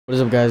What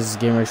is up, guys? This is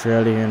Gamer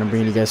Reality here, and I'm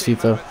bringing you guys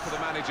FIFA.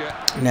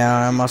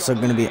 Now,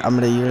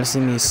 you're gonna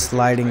see me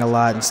sliding a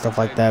lot and stuff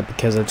like that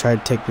because I try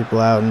to take people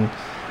out and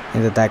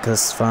that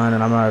because it's fun,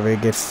 and I'm not a very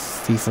good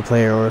FIFA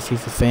player or a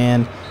FIFA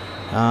fan.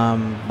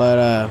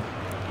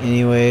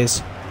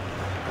 Anyways,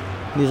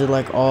 these are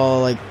like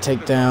all like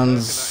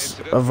takedowns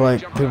of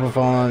like people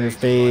falling on their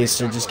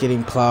face or just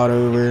getting plowed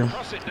over.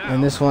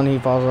 And this one, he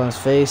falls on his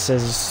face,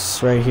 as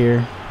it's right here.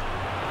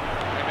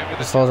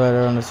 Just falls right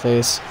on his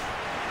face.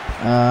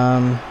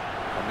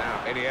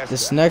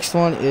 This next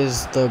one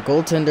is the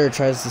goaltender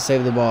tries to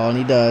save the ball, and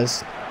he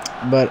does,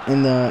 but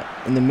in the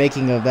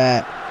making of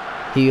that,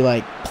 he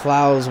like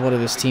plows one of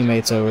his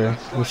teammates over,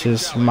 which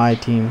is my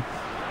team.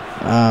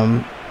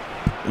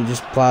 He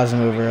just plows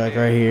him over like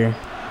right here.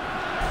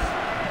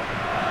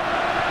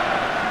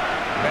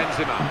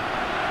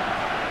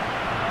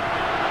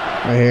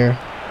 Right here.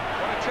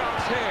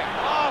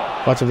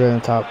 Watch up there on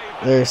the top.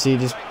 There, see, he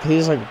just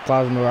like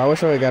plows him over. I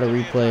wish I would have got a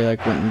replay,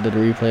 like went and did a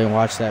replay and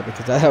watched that,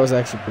 because that was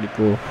actually pretty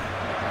cool.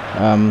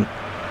 There's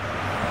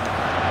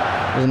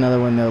another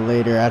one though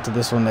later after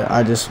this one that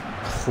I just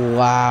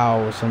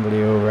plow somebody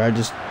over. I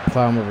just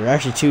plow him over.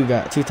 Actually, two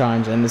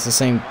times, and it's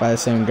by the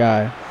same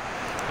guy.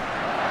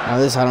 Now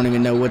this, I don't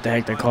even know what the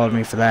heck they called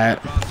me for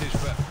that.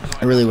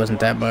 It really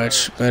wasn't that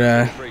much, but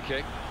I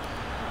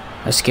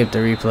skipped the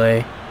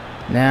replay.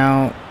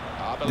 Now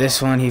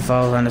this one, he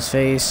falls on his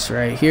face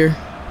right here.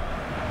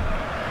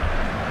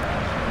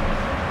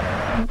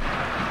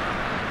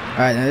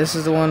 Alright, now this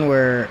is the one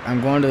where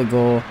I'm going to the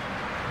goal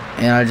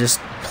and I just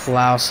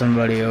plow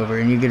somebody over,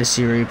 and you get to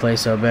see a replay,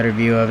 so a better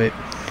view of it,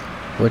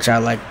 which I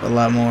like a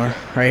lot more.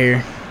 Right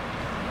here.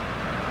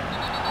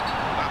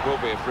 That will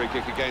be a free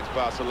kick against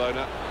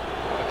Barcelona.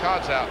 The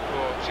card's out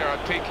for Gerard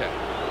Piqué.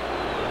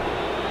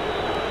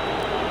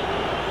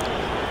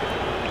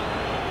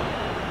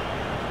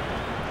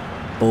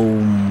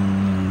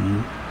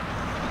 Boom.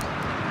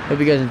 Hope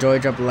you guys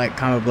enjoyed. Drop a like,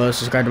 comment below,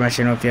 subscribe to my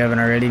channel if you haven't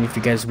already, and if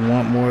you guys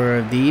want more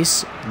of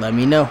these, let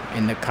me know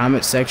in the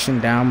comment section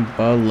down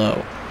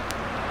below.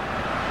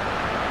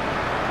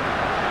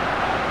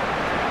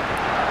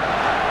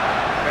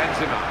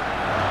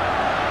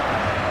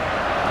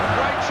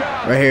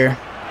 Right here,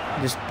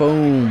 just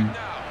boom.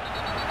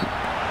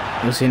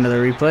 You'll see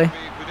another replay.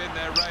 Within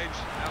their range,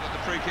 now that the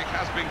free kick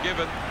has been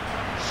given,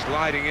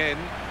 sliding in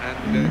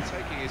and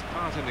taking his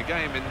part in the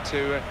game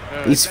into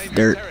he's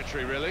dirt.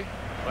 territory, really.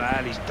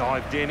 Well, he's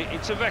dived in.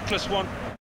 It's a reckless one.